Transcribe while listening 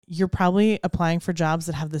you're probably applying for jobs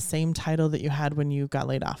that have the same title that you had when you got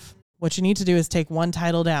laid off. What you need to do is take one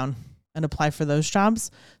title down and apply for those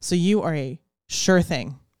jobs. So you are a sure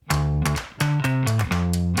thing.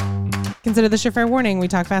 Consider this your fair warning. We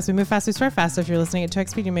talk fast, we move fast, we swear fast. So if you're listening at 2x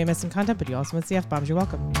speed, you may miss some content, but you also miss the F-bombs. You're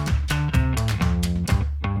welcome.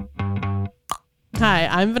 Hi,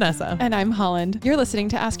 I'm Vanessa. And I'm Holland. You're listening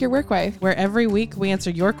to Ask Your Work Wife, where every week we answer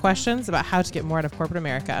your questions about how to get more out of corporate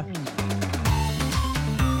America.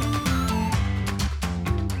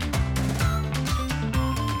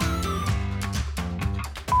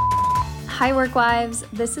 Hi Work Wives,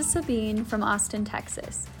 this is Sabine from Austin,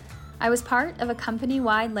 Texas. I was part of a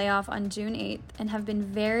company-wide layoff on June 8th and have been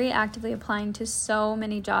very actively applying to so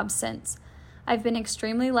many jobs since. I've been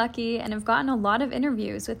extremely lucky and have gotten a lot of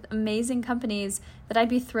interviews with amazing companies that I'd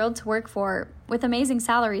be thrilled to work for, with amazing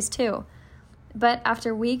salaries too. But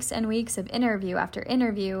after weeks and weeks of interview after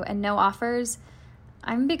interview and no offers,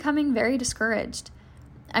 I'm becoming very discouraged.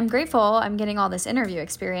 I'm grateful I'm getting all this interview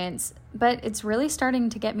experience, but it's really starting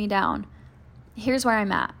to get me down. Here's where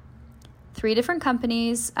I'm at. 3 different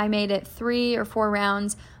companies, I made it 3 or 4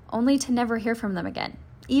 rounds, only to never hear from them again,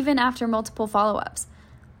 even after multiple follow-ups.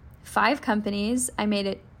 5 companies, I made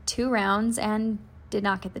it 2 rounds and did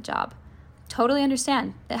not get the job. Totally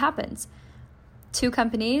understand, it happens. 2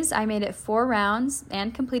 companies, I made it 4 rounds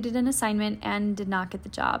and completed an assignment and did not get the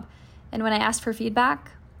job. And when I asked for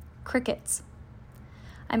feedback, crickets.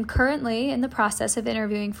 I'm currently in the process of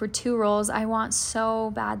interviewing for 2 roles I want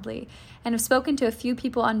so badly, and have spoken to a few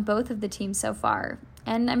people on both of the teams so far.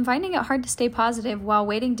 And I'm finding it hard to stay positive while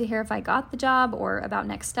waiting to hear if I got the job or about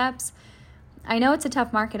next steps. I know it's a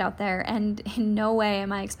tough market out there, and in no way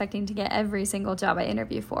am I expecting to get every single job I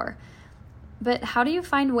interview for. But how do you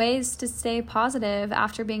find ways to stay positive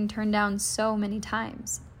after being turned down so many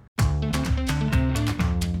times?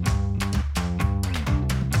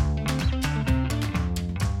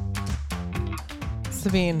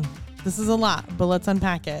 Sabine, this is a lot, but let's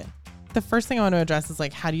unpack it. The first thing I want to address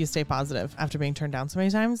is how do you stay positive after being turned down so many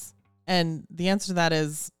times? And the answer to that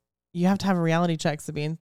is you have to have a reality check,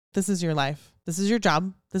 Sabine. This is your life. This is your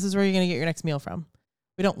job. This is where you're going to get your next meal from.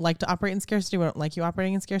 We don't like to operate in scarcity. We don't like you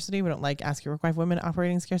operating in scarcity. We don't like Ask Your Work Wife women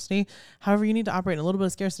operating in scarcity. However, you need to operate in a little bit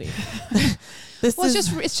of scarcity.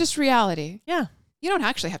 It's just reality. Yeah. You don't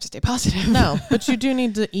actually have to stay positive. No, but you do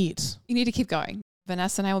need to eat. You need to keep going.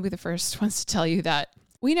 Vanessa and I will be the first ones to tell you that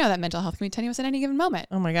we know that mental health can be tenuous at any given moment.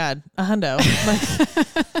 Oh my God. A hundo.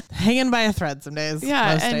 Hanging by a thread some days.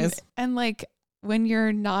 Yeah. Most days. And when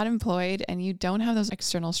you're not employed and you don't have those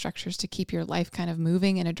external structures to keep your life kind of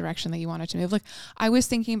moving in a direction that you want it to move. I was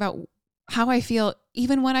thinking about how I feel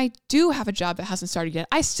even when I do have a job that hasn't started yet.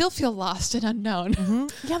 I still feel lost and unknown.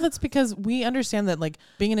 Mm-hmm. Yeah, that's because we understand that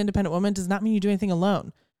being an independent woman does not mean you do anything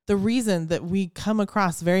alone. The reason that we come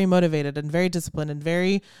across very motivated and very disciplined and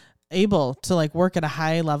very able to work at a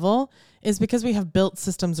high level is because we have built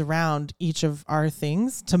systems around each of our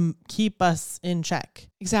things to keep us in check.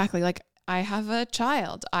 Exactly. I have a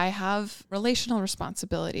child. I have relational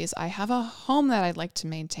responsibilities. I have a home that I'd like to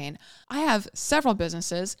maintain. I have several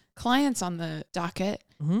businesses, clients on the docket.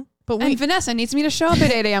 Mm-hmm. And Vanessa needs me to show up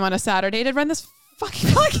at 8 a.m. on a Saturday to run this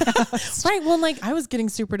fucking podcast. Right. Well, I was getting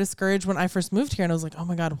super discouraged when I first moved here and I was like, oh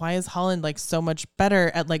my God, why is Holland so much better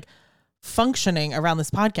at functioning around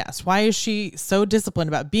this podcast? Why is she so disciplined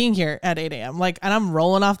about being here at 8 a.m.? And I'm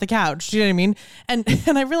rolling off the couch. Do you know what I mean?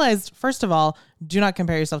 And I realized, first of all, do not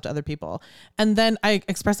compare yourself to other people. And then I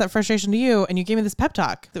expressed that frustration to you and you gave me this pep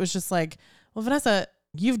talk that was just well, Vanessa,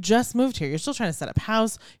 you've just moved here. You're still trying to set up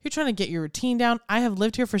house. You're trying to get your routine down. I have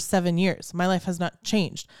lived here for 7 years. My life has not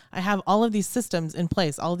changed. I have all of these systems in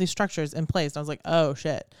place, all of these structures in place. And I was like, oh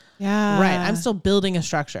shit. Yeah. Right. I'm still building a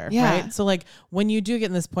structure. Yeah. Right. So when you do get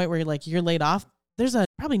in this point where you're laid off, there's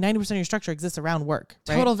probably 90% of your structure exists around work.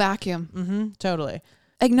 Right? Total vacuum. Mm-hmm. Totally.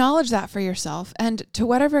 Acknowledge that for yourself. And to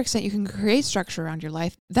whatever extent you can create structure around your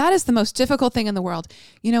life, that is the most difficult thing in the world.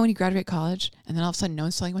 When you graduate college and then all of a sudden no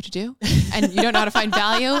one's telling you what to do and you don't know how to find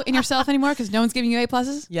value in yourself anymore because no one's giving you A+.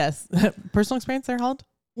 Yes. Personal experience there, Holland.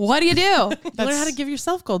 What do? You learn how to give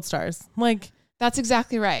yourself gold stars. That's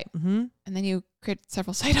exactly right. Mm-hmm. And then you create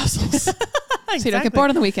several side hustles. Exactly. So you don't get bored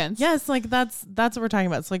on the weekends. Yes, that's what we're talking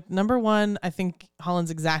about. It's number 1, I think Holland's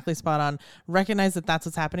exactly spot on. Recognize that that's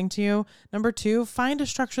what's happening to you. Number 2, find a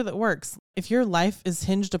structure that works. If your life is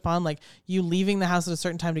hinged upon you leaving the house at a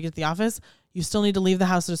certain time to get to the office, you still need to leave the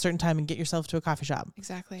house at a certain time and get yourself to a coffee shop.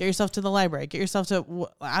 Exactly. Get yourself to the library. Get yourself to,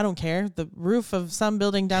 I don't care, the roof of some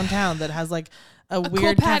building downtown that has a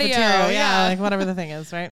weird cool patio. cafeteria. Yeah. Whatever the thing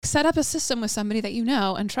is, right? Set up a system with somebody that you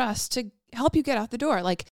know and trust to help you get out the door.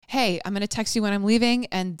 hey, I'm going to text you when I'm leaving,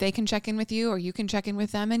 and they can check in with you, or you can check in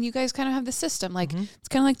with them, and you guys kind of have the system. Like it's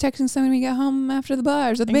kind of like texting someone when you get home after the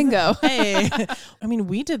bars or the bingo. Hey, I mean,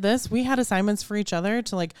 we did this. We had assignments for each other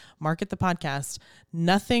to like market the podcast.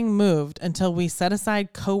 Nothing moved until we set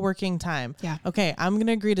aside co-working time. Yeah. Okay, I'm going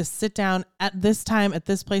to agree to sit down at this time at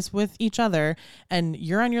this place with each other, and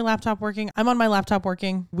you're on your laptop working. I'm on my laptop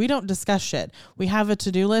working. We don't discuss shit. We have a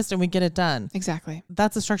to-do list and we get it done. Exactly.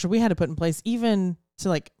 That's a structure we had to put in place, even to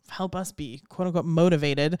like help us be quote unquote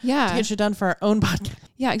motivated to get shit done for our own podcast.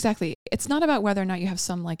 Yeah, exactly. It's not about whether or not you have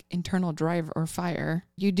some like internal drive or fire.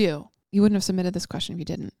 You do. You wouldn't have submitted this question if you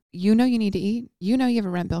didn't. You know you need to eat. You know you have a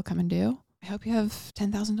rent bill coming due. I hope you have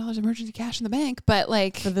 $10,000 emergency cash in the bank, but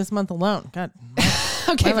like For this month alone. God.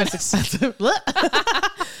 okay, That's expensive. but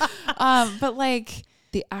like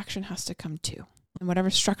the action has to come too. And whatever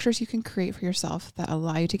structures you can create for yourself that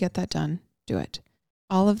allow you to get that done, do it.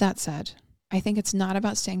 All of that said, I think it's not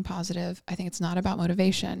about staying positive. I think it's not about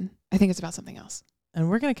motivation. I think it's about something else. And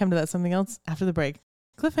we're going to come to that something else after the break.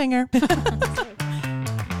 Cliffhanger.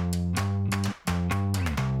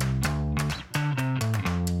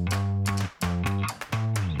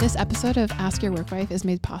 This episode of Ask Your Work Wife is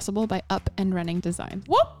made possible by Up and Running Design.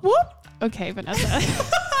 Whoop, whoop. Okay, Vanessa.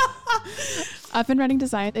 Up and Running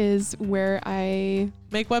Design is where I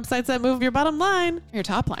make websites that move your bottom line. Your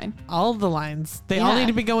top line. All of the lines. They all need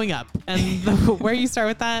to be going up. And where you start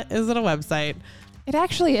with that is at a website. It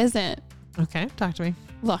actually isn't. Okay, talk to me.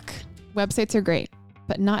 Look, websites are great,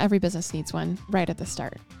 but not every business needs one right at the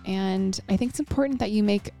start. And I think it's important that you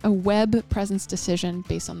make a web presence decision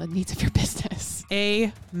based on the needs of your business.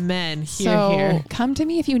 Amen. Here. Come to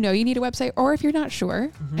me if you know you need a website, or if you're not sure,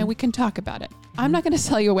 and we can talk about it. I'm not going to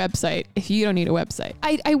sell you a website if you don't need a website.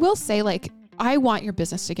 I will say, like, I want your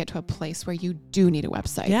business to get to a place where you do need a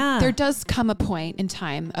website. Yeah. There does come a point in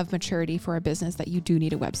time of maturity for a business that you do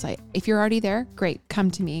need a website. If you're already there, great,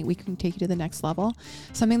 come to me. We can take you to the next level.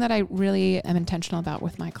 Something that I really am intentional about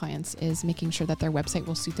with my clients is making sure that their website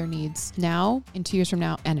will suit their needs now, in 2 years from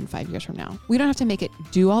now, and in 5 years from now. We don't have to make it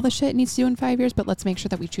do all the shit it needs to do in 5 years, but let's make sure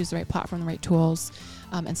that we choose the right platform, the right tools,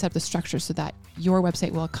 and set up the structure so that your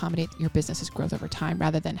website will accommodate your business's growth over time,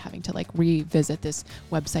 rather than having to like revisit this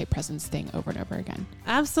website presence thing over and over again.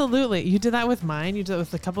 Absolutely. You did that with mine. You did it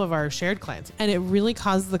with a couple of our shared clients, and it really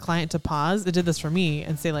causes the client to pause. It did this for me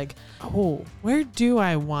and say like, oh, where do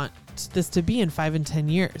I want this to be in 5 and 10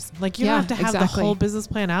 years? Like you don't have to have the whole business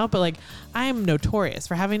plan out, but like I am notorious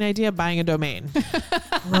for having an idea, buying a domain.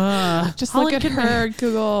 Just look at her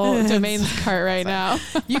Google domains cart right now.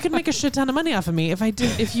 You could make a shit ton of money off of me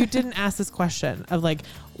if you didn't ask this question of like,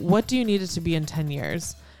 what do you need it to be in 10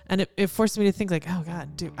 years? And it forced me to think like, oh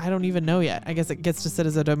God, dude, I don't even know yet. I guess it gets to sit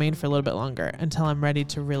as a domain for a little bit longer until I'm ready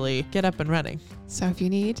to really get up and running. So if you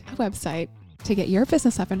need a website to get your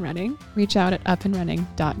business up and running, reach out at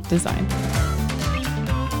upandrunning.design.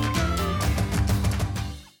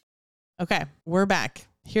 Okay, we're back.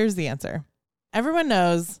 Here's the answer. Everyone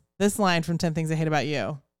knows this line from 10 Things I Hate About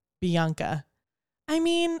You, Bianca. I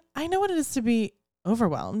mean, I know what it is to be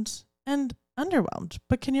overwhelmed and underwhelmed,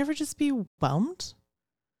 but can you ever just be whelmed?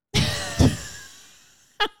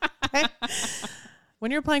 Okay. When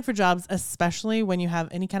you're applying for jobs, especially when you have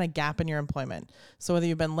any kind of gap in your employment. So whether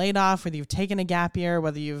you've been laid off, whether you've taken a gap year,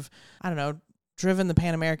 whether you've, I don't know, driven the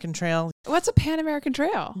Pan American Trail. What's a Pan American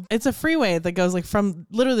Trail? It's a freeway that goes like from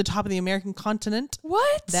literally the top of the American continent.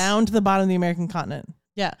 What? Down to the bottom of the American continent.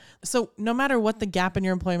 Yeah. So no matter what the gap in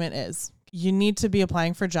your employment is, you need to be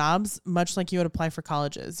applying for jobs much like you would apply for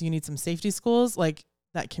colleges. You need some safety schools, like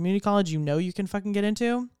that community college you can fucking get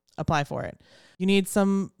into. Apply for it. You need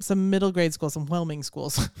some middle grade schools, some whelming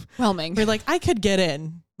schools. Whelming. You're like, I could get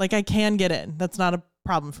in. Like I can get in. That's not a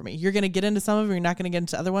problem for me. You're going to get into some of them. You're not going to get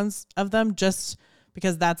into other ones of them just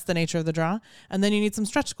because that's the nature of the draw. And then you need some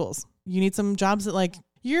stretch schools. You need some jobs that like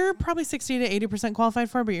you're probably 60 to 80%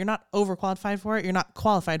 qualified for, but you're not overqualified for it. You're not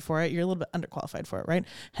qualified for it. You're a little bit underqualified for it, right?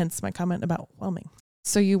 Hence my comment about whelming.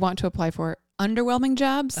 So you want to apply for underwhelming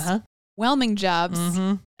jobs, whelming jobs,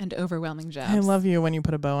 and overwhelming jobs. I love you when you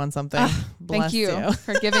put a bow on something. Thank you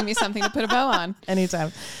for giving me something to put a bow on.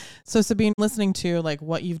 Anytime. So Sabine, listening to like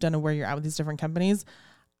what you've done and where you're at with these different companies,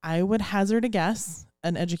 I would hazard a guess,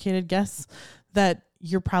 an educated guess, that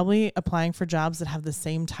you're probably applying for jobs that have the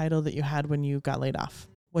same title that you had when you got laid off.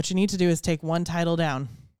 What you need to do is take one title down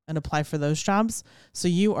and apply for those jobs. So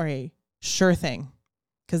you are a sure thing.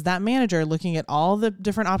 Because that manager, looking at all the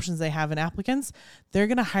different options they have in applicants, they're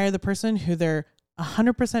going to hire the person who they're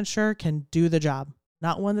 100% sure can do the job.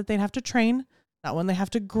 Not one that they'd have to train, not one they have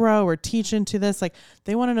to grow or teach into this. Like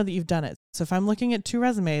they want to know that you've done it. So if I'm looking at 2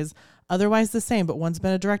 resumes otherwise the same, but one's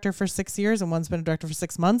been a director for 6 years and one's been a director for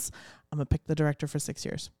 6 months, I'm going to pick the director for 6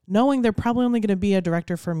 years, knowing they're probably only going to be a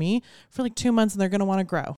director for me for like 2 months and they're going to want to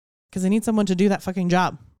grow because I need someone to do that fucking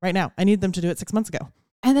job right now. I need them to do it 6 months ago.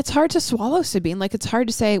 And it's hard to swallow, Sabine. Like, it's hard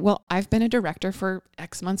to say, well, I've been a director for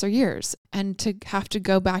X months or years, and to have to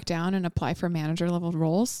go back down and apply for manager level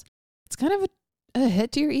roles, it's kind of a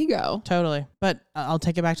hit to your ego. Totally. But I'll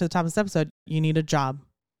take it back to the top of this episode. You need a job.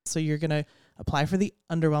 So you're going to apply for the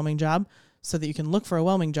underwhelming job so that you can look for a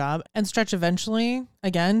whelming job and stretch eventually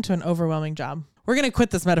again to an overwhelming job. We're going to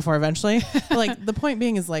quit this metaphor eventually. But like the point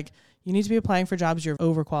being is like, you need to be applying for jobs you're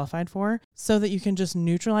overqualified for so that you can just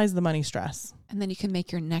neutralize the money stress. And then you can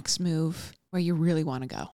make your next move where you really want to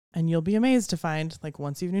go. And you'll be amazed to find, like,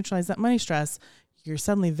 once you've neutralized that money stress, you're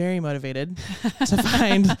suddenly very motivated to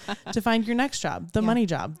find your next job, the money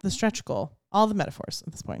job, the stretch goal, all the metaphors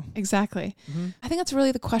at this point. Exactly. Mm-hmm. I think that's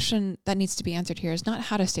really the question that needs to be answered here, is not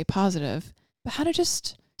how to stay positive, but how to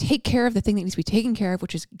just take care of the thing that needs to be taken care of,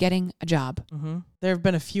 which is getting a job. Mm-hmm. There have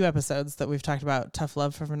been a few episodes that we've talked about tough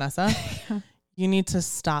love for Vanessa. You need to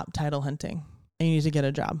stop title hunting and you need to get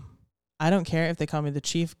a job. I don't care if they call me the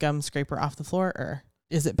chief gum scraper off the floor, or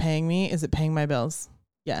is it paying me? Is it paying my bills?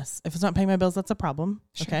 Yes. If it's not paying my bills, that's a problem.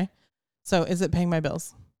 Sure. Okay. So is it paying my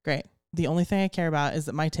bills? Great. The only thing I care about is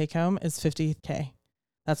that my take home is $50K.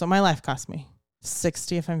 That's what my life cost me.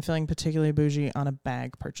 60 if I'm feeling particularly bougie on a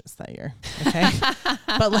bag purchase that year. Okay.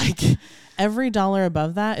 But like every dollar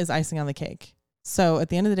above that is icing on the cake. So at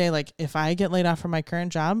the end of the day, like if I get laid off from my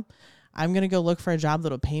current job, I'm going to go look for a job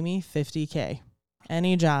that'll pay me $50K,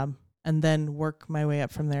 any job, and then work my way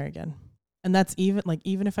up from there again. And that's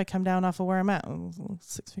even if I come down off of where I'm at,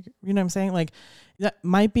 6 figure, you know what I'm saying? Like that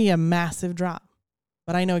might be a massive drop,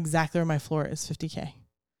 but I know exactly where my floor is, 50K.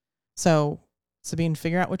 So Sabine,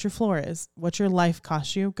 figure out what your floor is, what your life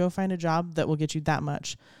costs you. Go find a job that will get you that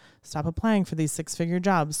much. Stop applying for these 6-figure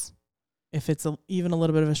jobs. If it's even a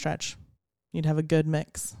little bit of a stretch, you'd have a good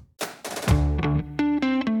mix.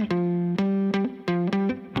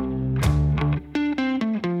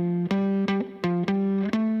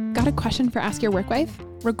 Got a question for Ask Your Workwife?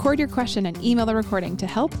 Record your question and email the recording to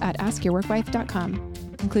help@askyourworkwife.com.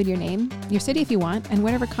 Include your name, your city if you want, and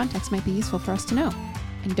whatever context might be useful for us to know.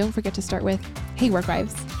 And don't forget to start with, "Hey,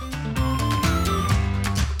 Workwives."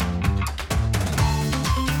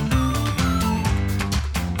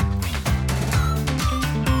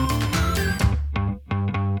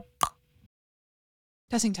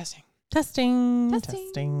 Testing.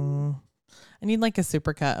 I need like a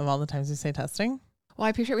supercut of all the times you say testing. Well, I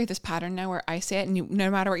appreciate we have this pattern now where I say it and you,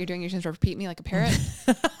 no matter what you're doing, you just repeat me like a parrot.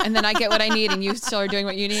 And then I get what I need and you still are doing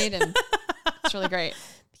what you need. And it's really great.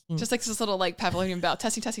 Just like this little like Pavlovian bell.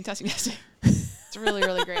 Testing. It's really,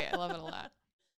 really great. I love it a lot.